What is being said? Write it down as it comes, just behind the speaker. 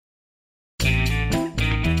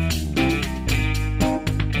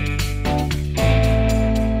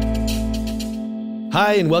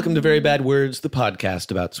Hi, and welcome to Very Bad Words, the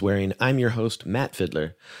podcast about swearing. I'm your host, Matt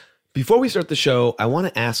Fiddler. Before we start the show, I want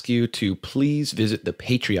to ask you to please visit the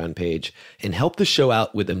Patreon page and help the show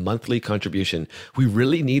out with a monthly contribution. We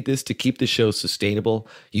really need this to keep the show sustainable.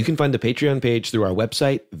 You can find the Patreon page through our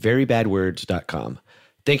website, verybadwords.com.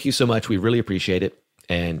 Thank you so much. We really appreciate it.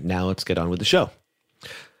 And now let's get on with the show.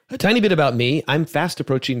 A tiny bit about me. I'm fast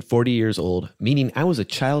approaching 40 years old, meaning I was a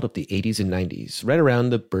child of the 80s and 90s, right around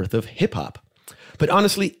the birth of hip-hop. But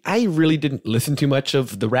honestly, I really didn't listen too much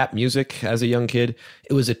of the rap music as a young kid.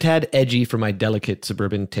 It was a tad edgy for my delicate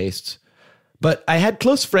suburban tastes. But I had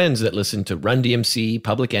close friends that listened to Run DMC,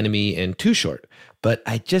 Public Enemy, and Too Short, but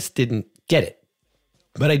I just didn't get it.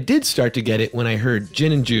 But I did start to get it when I heard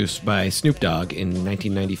Gin and Juice by Snoop Dogg in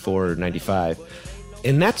 1994 or 95.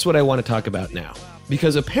 And that's what I want to talk about now.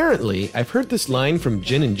 Because apparently, I've heard this line from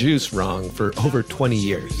Gin and Juice wrong for over 20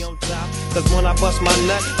 years.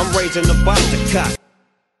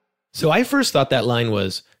 So I first thought that line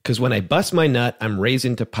was, because when I bust my nut, I'm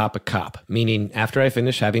raising to pop a cop. Meaning, after I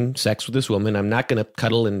finish having sex with this woman, I'm not going to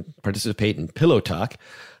cuddle and participate in pillow talk.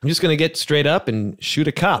 I'm just going to get straight up and shoot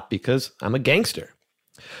a cop because I'm a gangster.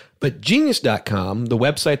 But Genius.com, the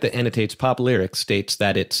website that annotates pop lyrics, states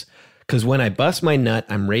that it's, because when I bust my nut,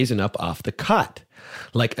 I'm raising up off the cot.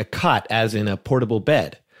 Like a cot as in a portable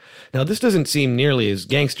bed. Now, this doesn't seem nearly as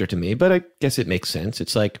gangster to me, but I guess it makes sense.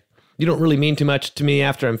 It's like, you don't really mean too much to me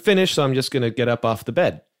after I'm finished, so I'm just going to get up off the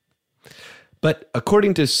bed. But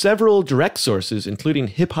according to several direct sources, including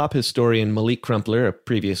hip-hop historian Malik Crumpler, a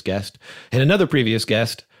previous guest, and another previous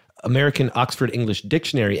guest, American Oxford English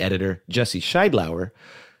Dictionary editor Jesse Scheidlauer,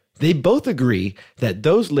 they both agree that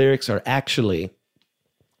those lyrics are actually,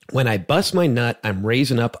 when I bust my nut, I'm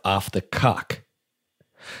raising up off the cock.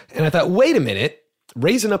 And I thought, wait a minute,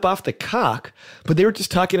 raising up off the cock? But they were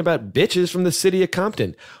just talking about bitches from the city of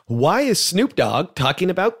Compton. Why is Snoop Dogg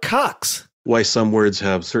talking about cocks? Why some words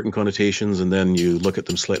have certain connotations and then you look at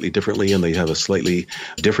them slightly differently and they have a slightly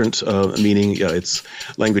different meaning. Yeah,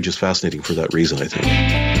 language is fascinating for that reason, I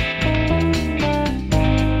think.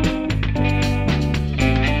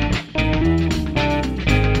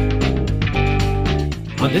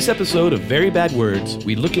 On this episode of Very Bad Words,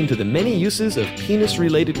 we look into the many uses of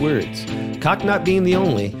penis-related words. Cock not being the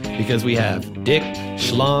only, because we have dick,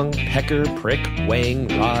 schlong, pecker, prick, wang,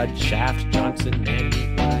 rod, shaft, Johnson,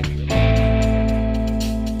 manly,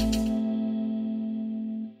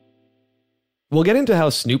 We'll get into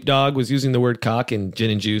how Snoop Dogg was using the word cock in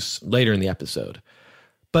Gin and Juice later in the episode.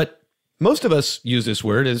 But most of us use this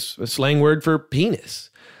word as a slang word for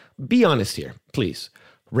penis. Be honest here, please.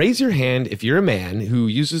 Raise your hand if you're a man who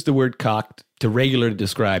uses the word cock to regularly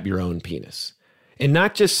describe your own penis. And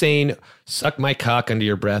not just saying, suck my cock under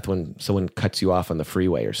your breath when someone cuts you off on the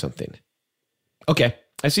freeway or something. Okay,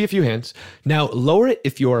 I see a few hands. Now lower it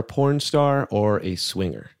if you're a porn star or a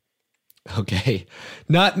swinger. Okay,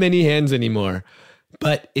 not many hands anymore.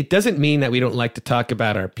 But it doesn't mean that we don't like to talk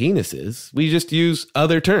about our penises. We just use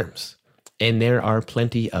other terms. And there are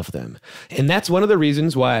plenty of them. And that's one of the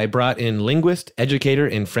reasons why I brought in linguist, educator,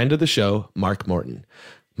 and friend of the show, Mark Morton.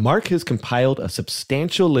 Mark has compiled a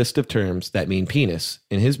substantial list of terms that mean penis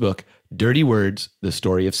in his book, Dirty Words, The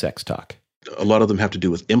Story of Sex Talk. A lot of them have to do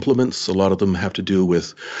with implements. A lot of them have to do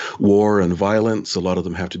with war and violence. A lot of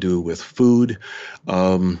them have to do with food.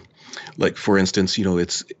 Like, for instance,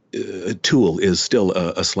 it's a tool is still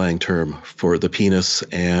a slang term for the penis.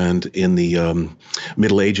 And in the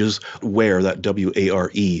Middle Ages, ware, that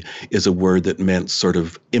W-A-R-E, is a word that meant sort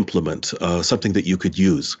of implement, something that you could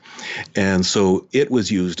use. And so it was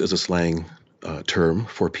used as a slang term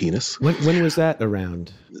for penis. When was that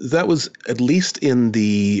around? That was at least in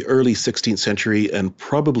the early 16th century and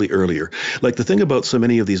probably earlier. Like, the thing about so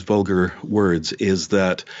many of these vulgar words is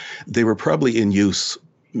that they were probably in use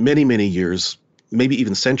many, many years, maybe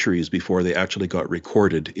even centuries before they actually got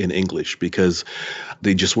recorded in English, because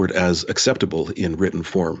they just weren't as acceptable in written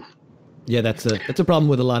form. Yeah, that's a problem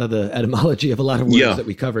with a lot of the etymology of a lot of words that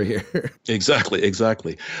we cover here.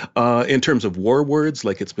 Exactly. In terms of war words,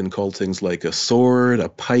 like, it's been called things like a sword, a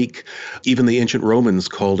pike. Even the ancient Romans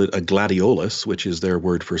called it a gladiolus, which is their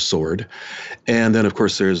word for sword. And then, of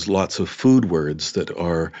course, there's lots of food words that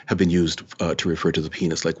have been used to refer to the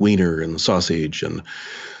penis, like wiener and sausage and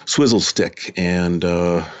swizzle stick and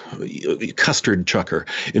custard chucker.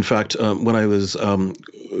 In fact, when I was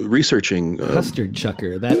researching custard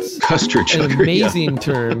chucker, that's custard chucker, an amazing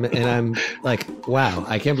term, and I'm like, wow,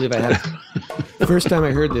 I can't believe I had first time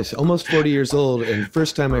I heard this, almost 40 years old, and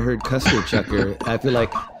first time I heard custard chucker, I feel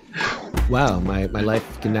like, wow, my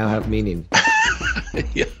life can now have meaning.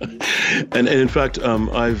 Yeah, and in fact,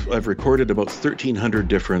 I've recorded about 1,300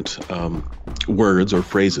 different words or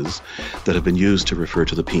phrases that have been used to refer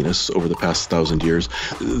to the penis over the past 1,000 years.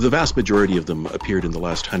 The vast majority of them appeared in the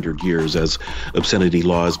last 100 years as obscenity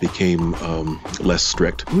laws became less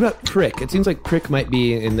strict. What about prick? It seems like prick might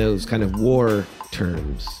be in those kind of war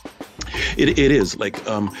terms. It is.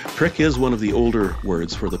 Prick is one of the older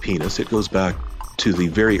words for the penis. It goes back to the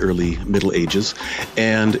very early Middle Ages,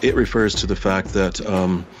 and it refers to the fact that,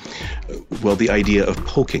 the idea of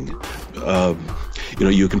poking.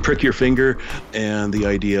 You can prick your finger, and the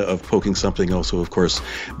idea of poking something also, of course,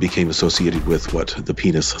 became associated with what the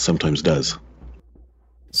penis sometimes does.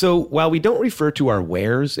 So while we don't refer to our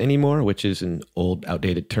wares anymore, which is an old,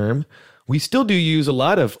 outdated term, we still do use a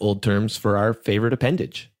lot of old terms for our favorite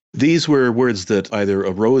appendage. These were words that either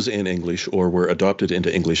arose in English or were adopted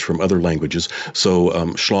into English from other languages. So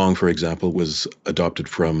schlong, for example, was adopted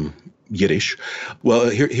from Yiddish. Well,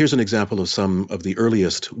 here's an example of some of the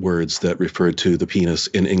earliest words that referred to the penis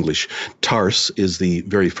in English. Tarse is the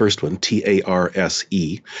very first one,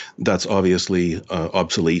 T-A-R-S-E. That's obviously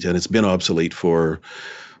obsolete, and it's been obsolete for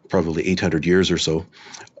probably 800 years or so.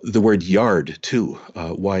 The word yard, too,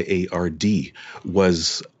 Y-A-R-D,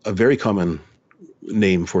 was a very common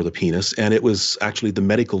name for the penis, and it was actually the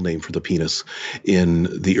medical name for the penis in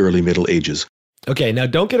the early Middle Ages. Okay, now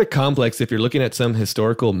don't get a complex if you're looking at some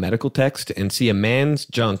historical medical text and see a man's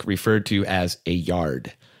junk referred to as a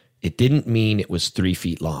yard. It didn't mean it was 3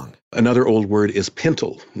 feet long. Another old word is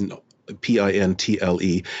pintle,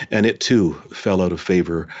 P-I-N-T-L-E, and it too fell out of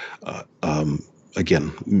favor,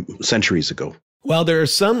 again, centuries ago. While there are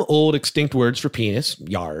some old extinct words for penis,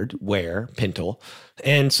 yard, ware, pintle,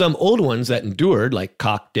 and some old ones that endured, like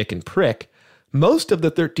cock, dick, and prick, most of the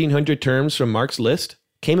 1,300 terms from Mark's list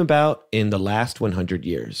came about in the last 100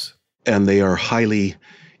 years. And they are highly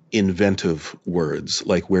inventive words,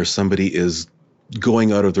 like where somebody is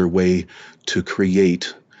going out of their way to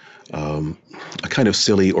create a kind of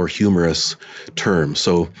silly or humorous term.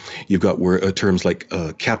 So you've got terms like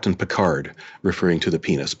Captain Picard referring to the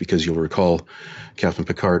penis, because you'll recall Captain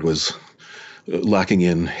Picard was lacking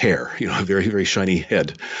in hair, a very, very shiny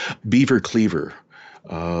head. Beaver cleaver,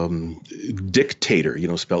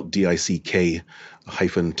 dictator, spelled D-I-C-K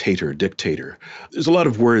 -tater, dictator. There's a lot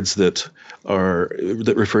of words that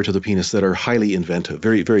refer to the penis that are highly inventive,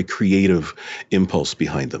 very, very creative impulse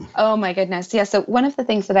behind them. Oh my goodness. Yeah. So one of the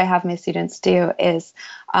things that I have my students do is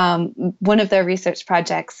one of their research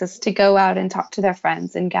projects is to go out and talk to their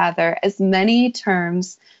friends and gather as many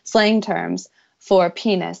terms, slang terms, for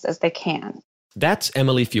penis as they can. That's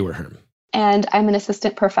Emily Feuerherm. And I'm an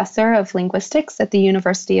assistant professor of linguistics at the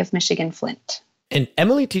University of Michigan, Flint. And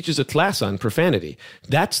Emily teaches a class on profanity.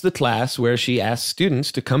 That's the class where she asks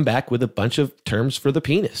students to come back with a bunch of terms for the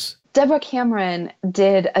penis. Deborah Cameron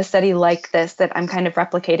did a study like this that I'm kind of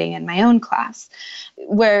replicating in my own class,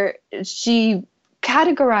 where she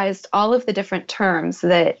categorized all of the different terms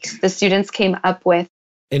that the students came up with.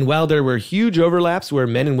 And while there were huge overlaps where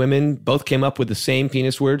men and women both came up with the same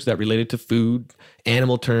penis words that related to food,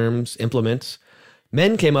 animal terms, implements,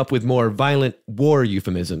 men came up with more violent war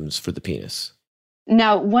euphemisms for the penis.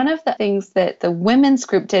 Now, one of the things that the women's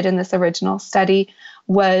group did in this original study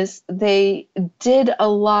was they did a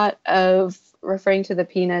lot of referring to the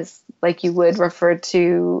penis like you would refer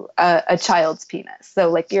to a child's penis. So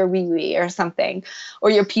like your wee-wee or something, or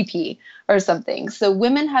your pee-pee or something. So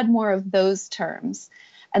women had more of those terms.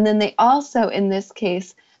 And then they also, in this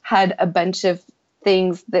case, had a bunch of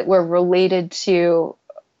things that were related to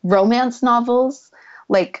romance novels,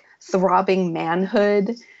 like throbbing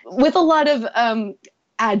manhood, with a lot of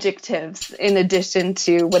adjectives in addition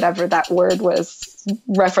to whatever that word was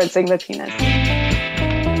referencing the penis.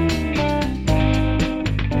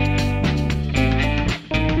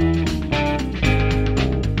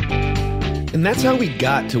 And that's how we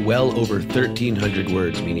got to well over 1,300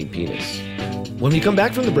 words meaning penis. When we come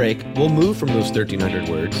back from the break, we'll move from those 1,300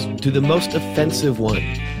 words to the most offensive one.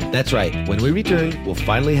 That's right, when we return, we'll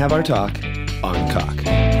finally have our talk on cock.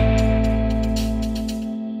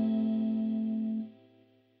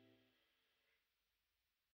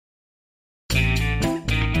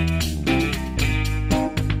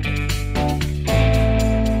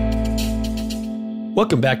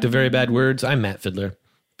 Welcome back to Very Bad Words. I'm Matt Fidler.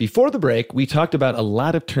 Before the break, we talked about a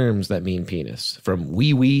lot of terms that mean penis, from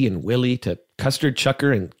wee-wee and willy to custard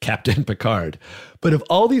chucker and Captain Picard. But of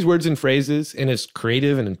all these words and phrases, and as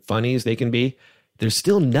creative and funny as they can be, there's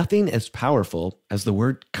still nothing as powerful as the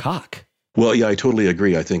word cock. Well, yeah, I totally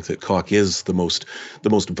agree. I think that cock is the most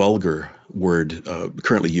vulgar word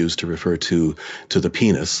currently used to refer to the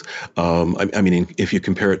penis. I mean, if you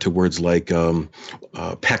compare it to words like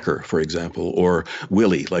pecker, for example, or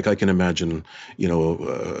willy, like I can imagine,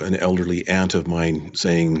 an elderly aunt of mine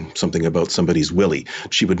saying something about somebody's willy.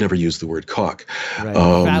 She would never use the word cock. Right.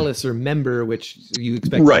 Phallus or member, which you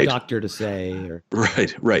expect right. the doctor to say. Or...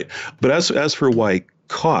 Right. But as for why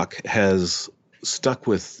cock has stuck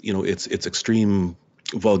with its extreme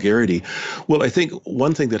vulgarity, well, I think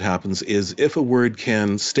one thing that happens is if a word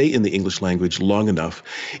can stay in the English language long enough,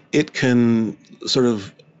 it can sort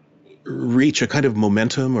of reach a kind of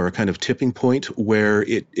momentum or a kind of tipping point where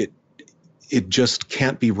it just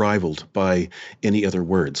can't be rivaled by any other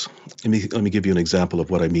words. Let me give you an example of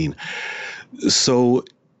what I mean. So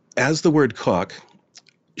as the word cock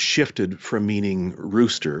shifted from meaning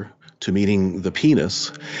rooster to meaning the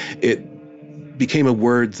penis, it became a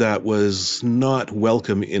word that was not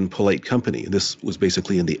welcome in polite company. This was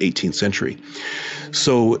basically in the 18th century.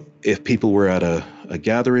 So if people were at a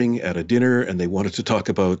gathering, at a dinner, and they wanted to talk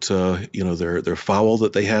about their fowl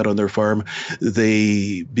that they had on their farm,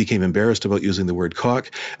 they became embarrassed about using the word cock,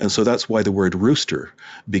 and so that's why the word rooster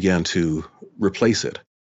began to replace it.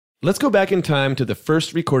 Let's go back in time to the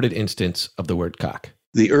first recorded instance of the word cock.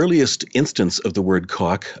 The earliest instance of the word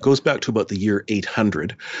cock goes back to about the year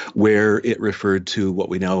 800, where it referred to what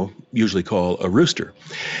we now usually call a rooster.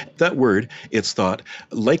 That word, it's thought,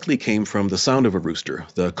 likely came from the sound of a rooster,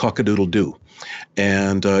 the cock-a-doodle-doo.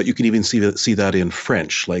 And you can even see that in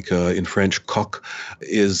French. Like in French, coq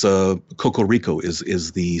is cocorico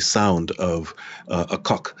is the sound of a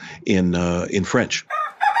cock in French.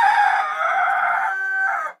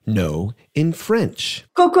 No, in French.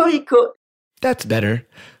 Cocorico. That's better.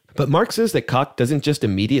 But Mark says that cock doesn't just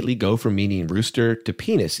immediately go from meaning rooster to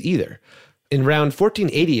penis either. In around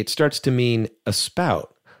 1480, it starts to mean a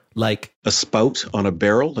spout, like a spout on a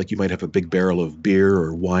barrel, like you might have a big barrel of beer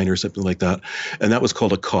or wine or something like that. And that was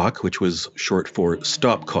called a cock, which was short for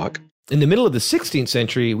stopcock. In the middle of the 16th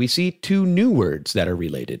century, we see two new words that are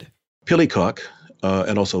related. Pillycock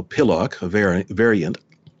and also pillock, a variant,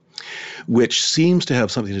 which seems to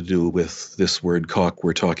have something to do with this word cock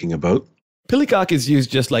we're talking about. Pillycock is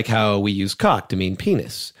used just like how we use cock to mean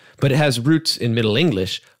penis, but it has roots in Middle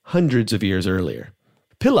English hundreds of years earlier.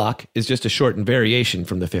 Pillock is just a shortened variation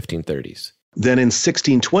from the 1530s. Then in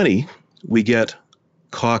 1620, we get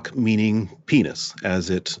cock meaning penis, as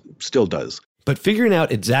it still does. But figuring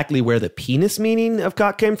out exactly where the penis meaning of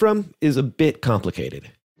cock came from is a bit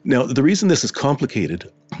complicated. Now, the reason this is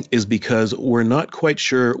complicated is because we're not quite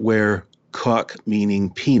sure where cock meaning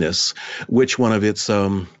penis, which one of its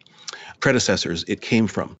predecessors it came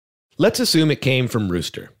from. Let's assume it came from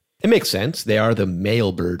rooster. It makes sense. They are the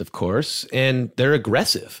male bird, of course, and they're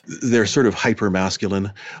aggressive. They're sort of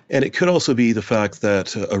hyper-masculine. And it could also be the fact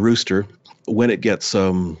that a rooster, when it gets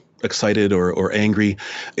excited or angry,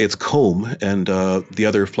 its comb and the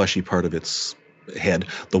other fleshy part of its head,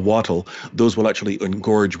 the wattle, those will actually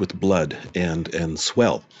engorge with blood and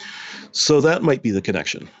swell. So that might be the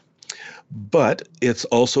connection. But it's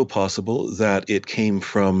also possible that it came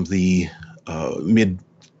from the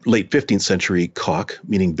late 15th century cock,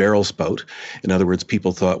 meaning barrel spout. In other words,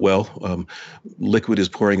 people thought, well, liquid is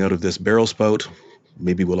pouring out of this barrel spout.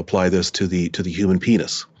 Maybe we'll apply this to the human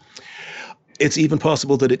penis. It's even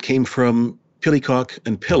possible that it came from pillycock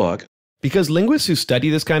and pillock. Because linguists who study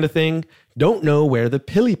this kind of thing don't know where the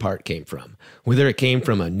pilly part came from, whether it came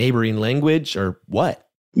from a neighboring language or what.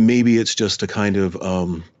 Maybe it's just a kind of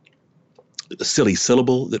silly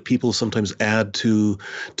syllable that people sometimes add to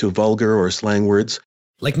vulgar or slang words.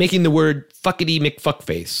 Like making the word fuckity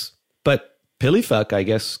McFuckface. But pillyfuck, I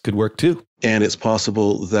guess, could work too. And it's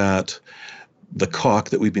possible that the cock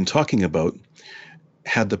that we've been talking about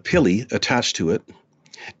had the pilly attached to it.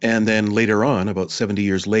 And then later on, about 70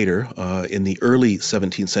 years later, in the early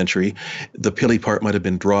 17th century, the pilly part might have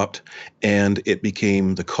been dropped and it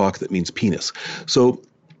became the cock that means penis. So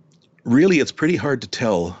really, it's pretty hard to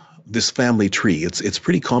tell this family tree. It's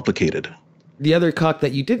pretty complicated. The other cock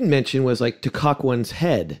that you didn't mention was like to cock one's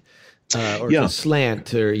head or to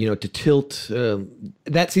slant or, to tilt.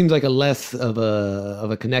 That seems like a less of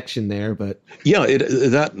a connection there, but. Yeah,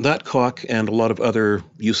 that cock and a lot of other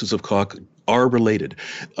uses of cock are related.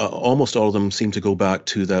 Almost all of them seem to go back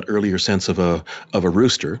to that earlier sense of a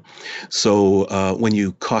rooster. So when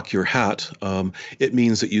you cock your hat, it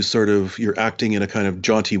means that you're acting in a kind of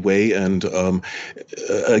jaunty way. And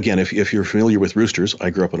again, if you're familiar with roosters, I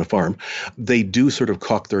grew up on a farm, they do sort of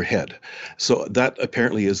cock their head. So that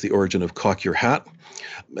apparently is the origin of cock your hat.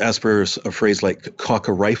 As for a phrase like cock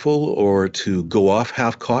a rifle or to go off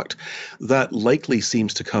half-cocked, that likely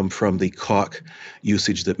seems to come from the cock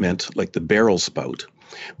usage that meant like the barrel spout,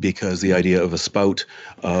 because the idea of a spout,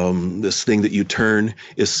 this thing that you turn,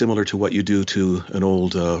 is similar to what you do to an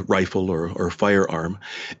old rifle or firearm.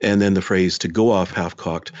 And then the phrase to go off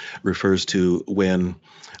half-cocked refers to when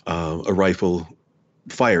a rifle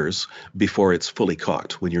fires before it's fully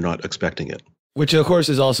cocked, when you're not expecting it. Which, of course,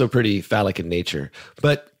 is also pretty phallic in nature.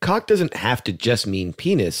 But cock doesn't have to just mean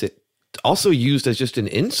penis. It's also used as just an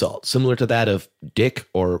insult, similar to that of dick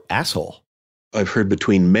or asshole. I've heard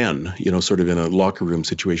between men, sort of in a locker room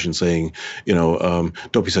situation saying,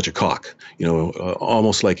 don't be such a cock,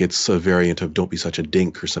 almost like it's a variant of don't be such a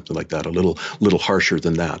dink or something like that, a little harsher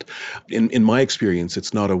than that. In my experience,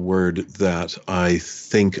 it's not a word that I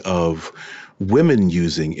think of women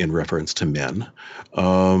using in reference to men,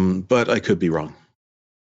 but I could be wrong.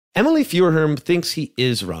 Emily Feuerherm thinks he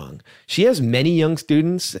is wrong. She has many young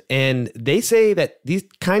students, and they say that these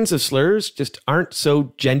kinds of slurs just aren't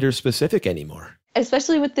so gender specific anymore.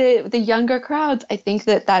 Especially with the younger crowds, I think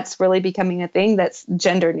that that's really becoming a thing that's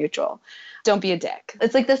gender neutral. Don't be a dick.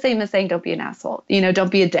 It's like the same as saying don't be an asshole,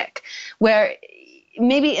 don't be a dick, where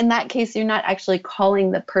maybe in that case, you're not actually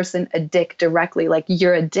calling the person a dick directly, like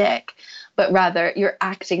you're a dick, but rather you're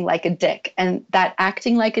acting like a dick. And that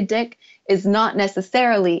acting like a dick is not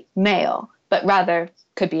necessarily male, but rather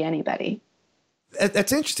could be anybody.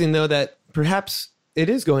 That's interesting, though, that perhaps it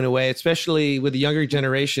is going away, especially with the younger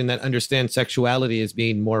generation that understands sexuality as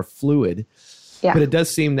being more fluid. Yeah. But it does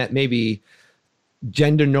seem that maybe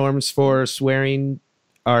gender norms for swearing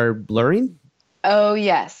are blurring. Oh,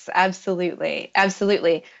 yes, absolutely.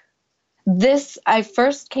 Absolutely. This I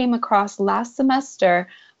first came across last semester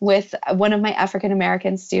with one of my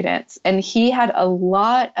African-American students, and he had a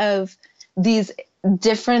lot of these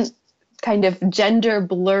different kind of gender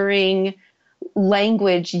blurring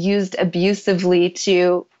language used abusively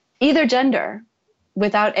to either gender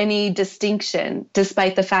without any distinction,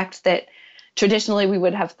 despite the fact that traditionally we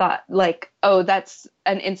would have thought like, oh, that's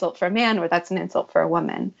an insult for a man or that's an insult for a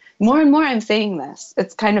woman. More and more I'm seeing this.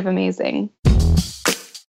 It's kind of amazing.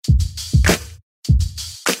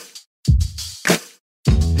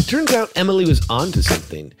 It turns out Emily was onto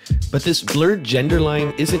something, but this blurred gender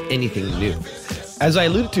line isn't anything new. As I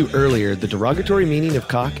alluded to earlier, the derogatory meaning of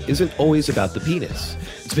cock isn't always about the penis.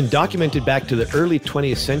 It's been documented back to the early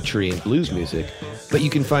 20th century in blues music, but you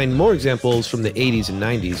can find more examples from the 80s and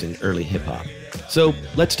 90s in early hip-hop. So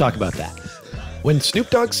let's talk about that. When Snoop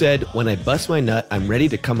Dogg said, "When I bust my nut, I'm ready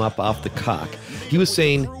to come up off the cock," he was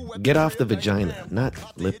saying, get off the vagina, not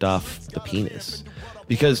lift off the penis.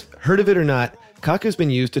 Because, heard of it or not, cock has been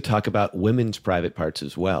used to talk about women's private parts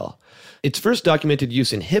as well. Its first documented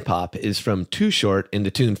use in hip-hop is from Too Short in the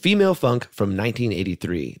tune Female Funk from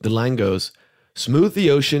 1983. The line goes, "Smooth the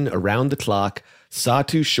ocean around the clock, saw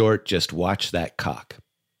too short, just watch that cock."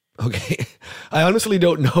 Okay, I honestly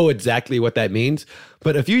don't know exactly what that means,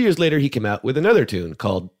 but a few years later he came out with another tune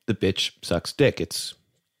called The Bitch Sucks Dick. It's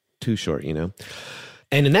Too Short,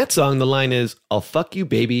 And in that song, the line is, "I'll fuck you,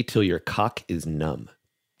 baby, till your cock is numb."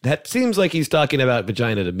 That seems like he's talking about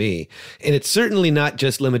vagina to me. And it's certainly not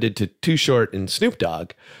just limited to Too Short and Snoop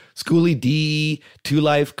Dogg. Schoolie D, Two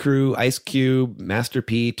Live Crew, Ice Cube, Master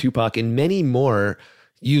P, Tupac, and many more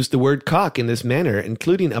used the word cock in this manner,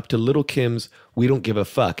 including up to Lil' Kim's We Don't Give a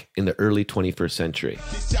Fuck in the early 21st century.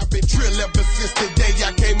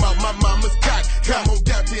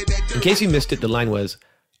 In case you missed it, the line was,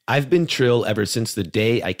 "I've been trill ever since the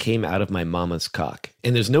day I came out of my mama's cock."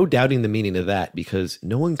 And there's no doubting the meaning of that because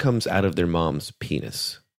no one comes out of their mom's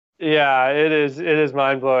penis. Yeah, it is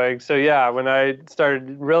mind-blowing. So yeah, when I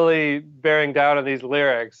started really bearing down on these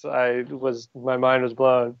lyrics, my mind was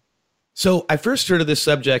blown. So I first heard of this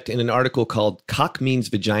subject in an article called Cock Means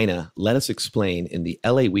Vagina, Let Us Explain in the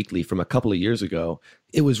LA Weekly from a couple of years ago.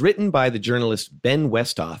 It was written by the journalist Ben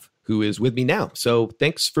Westhoff, who is with me now. So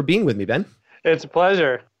thanks for being with me, Ben. It's a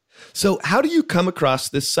pleasure. So how do you come across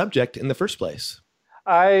this subject in the first place?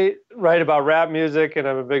 I write about rap music, and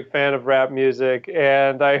I'm a big fan of rap music.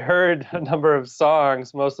 And I heard a number of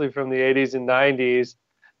songs, mostly from the 80s and 90s,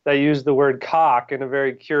 that used the word cock in a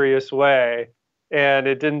very curious way. And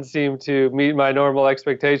it didn't seem to meet my normal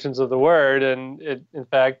expectations of the word. And it, in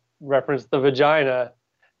fact, referenced the vagina.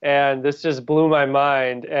 And this just blew my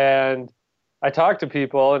mind. And I talked to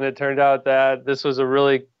people, and it turned out that this was a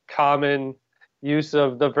really common use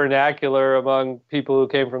of the vernacular among people who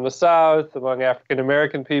came from the South, among African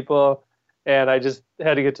American people, and I just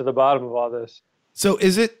had to get to the bottom of all this. So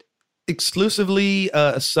is it exclusively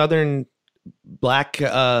a Southern Black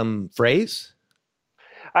phrase?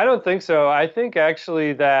 I don't think so. I think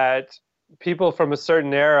actually that people from a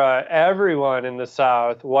certain era, everyone in the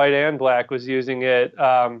South, white and Black, was using it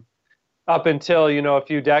up until, a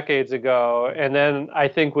few decades ago. And then I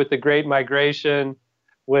think with the Great Migration,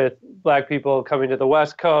 with Black people coming to the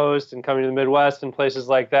West Coast and coming to the Midwest and places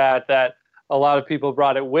like that, that a lot of people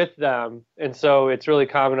brought it with them. And so it's really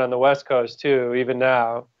common on the West Coast too, even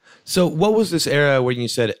now. So what was this era where you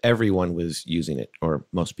said everyone was using it, or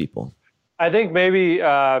most people? I think maybe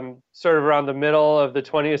sort of around the middle of the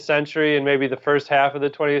 20th century and maybe the first half of the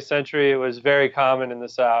 20th century, it was very common in the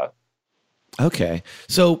South. Okay.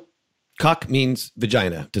 So cock means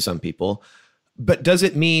vagina to some people, but does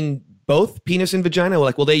it mean both penis and vagina?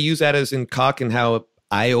 Like, will they use that as in cock, and how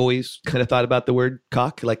I always kind of thought about the word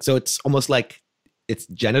cock? Like, so it's almost like it's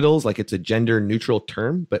genitals, like it's a gender neutral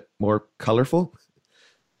term, but more colorful?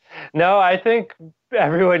 No, I think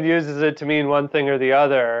everyone uses it to mean one thing or the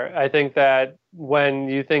other. I think that when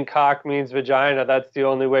you think cock means vagina, that's the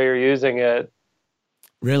only way you're using it.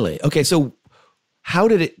 Really? Okay, so how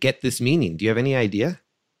did it get this meaning? Do you have any idea?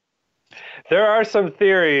 There are some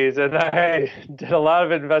theories, and I did a lot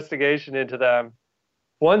of investigation into them.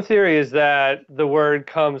 One theory is that the word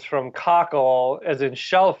comes from cockle, as in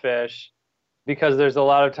shellfish, because there's a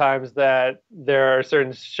lot of times that there are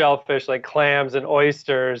certain shellfish like clams and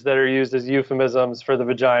oysters that are used as euphemisms for the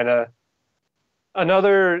vagina.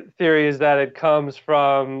 Another theory is that it comes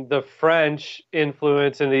from the French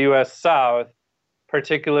influence in the U.S. South,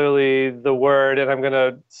 particularly the word, and I'm going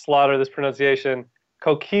to slaughter this pronunciation,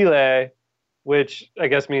 coquille, which I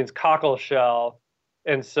guess means cockle shell.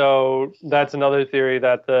 And so that's another theory,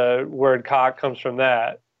 that the word cock comes from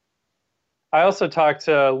that. I also talked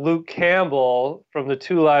to Luke Campbell from the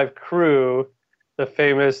Two Live Crew, the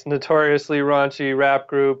famous notoriously raunchy rap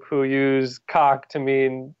group who use cock to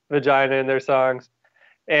mean vagina in their songs.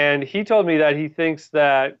 And he told me that he thinks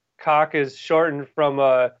that cock is shortened from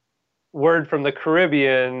a word from the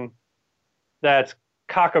Caribbean that's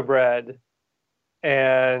cockabread.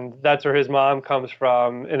 And that's where his mom comes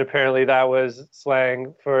from. And apparently that was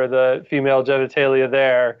slang for the female genitalia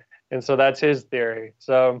there. And so that's his theory.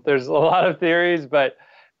 So there's a lot of theories, but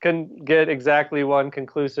couldn't get exactly one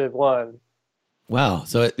conclusive one. Wow.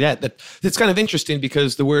 So yeah, it's kind of interesting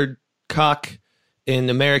because the word cock in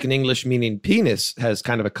American English meaning penis has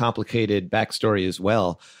kind of a complicated backstory as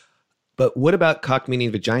well. But what about cock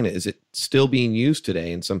meaning vagina? Is it still being used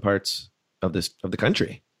today in some parts of the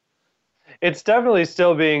country? It's definitely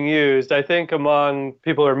still being used. I think among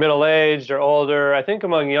people who are middle-aged or older. I think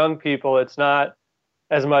among young people, it's not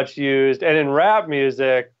as much used. And in rap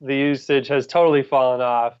music, the usage has totally fallen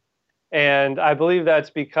off. And I believe that's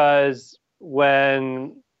because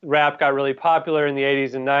when rap got really popular in the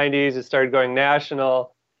 80s and 90s, it started going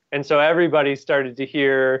national. And so everybody started to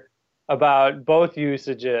hear about both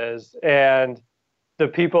usages. And the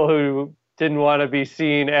people who didn't want to be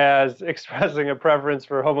seen as expressing a preference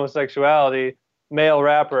for homosexuality, male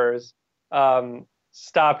rappers,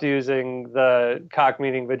 stopped using the cock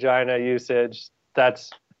meaning vagina usage. That's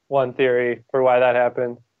one theory for why that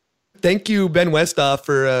happened. Thank you, Ben Westhoff,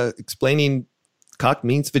 for explaining cock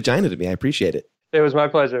means vagina to me. I appreciate it. It was my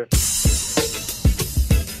pleasure.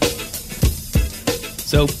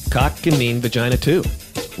 So cock can mean vagina too.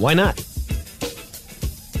 Why not?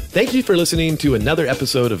 Thank you for listening to another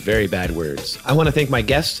episode of Very Bad Words. I want to thank my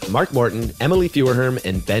guests, Mark Morton, Emily Feuerherm,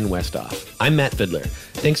 and Ben Westhoff. I'm Matt Fiddler.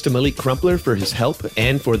 Thanks to Malik Crumpler for his help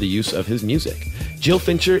and for the use of his music. Jill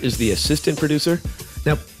Fincher is the assistant producer.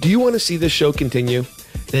 Now, do you want to see this show continue?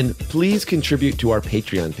 Then please contribute to our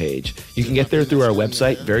Patreon page. You can get there through our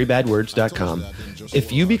website, verybadwords.com.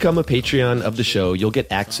 If you become a Patreon of the show, you'll get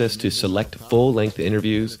access to select full-length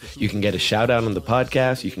interviews. You can get a shout-out on the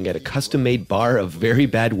podcast. You can get a custom-made bar of Very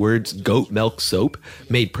Bad Words goat milk soap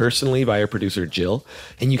made personally by our producer, Jill.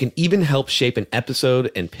 And you can even help shape an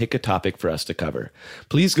episode and pick a topic for us to cover.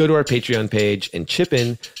 Please go to our Patreon page and chip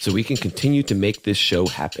in so we can continue to make this show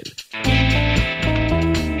happen.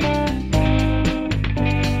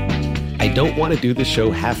 I don't want to do this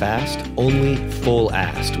show half-assed, only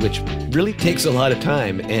full-assed, which really takes a lot of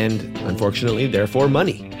time and, unfortunately, therefore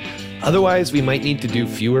money. Otherwise, we might need to do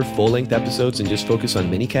fewer full-length episodes and just focus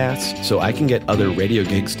on minicasts so I can get other radio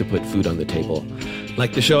gigs to put food on the table,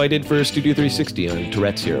 like the show I did for Studio 360 on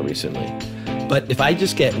Tourette's Hero recently. But if I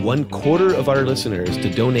just get 1/4 of our listeners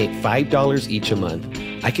to donate $5 each a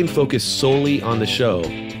month, I can focus solely on the show,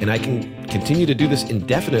 and I can continue to do this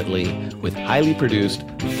indefinitely with highly produced,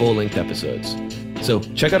 full-length episodes. So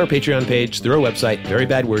check out our Patreon page through our website,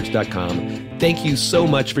 verybadwords.com. Thank you so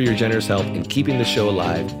much for your generous help in keeping the show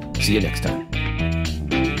alive. See you next time.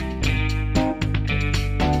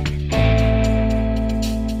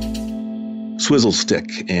 Swizzle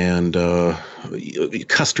stick and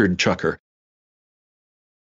custard chucker.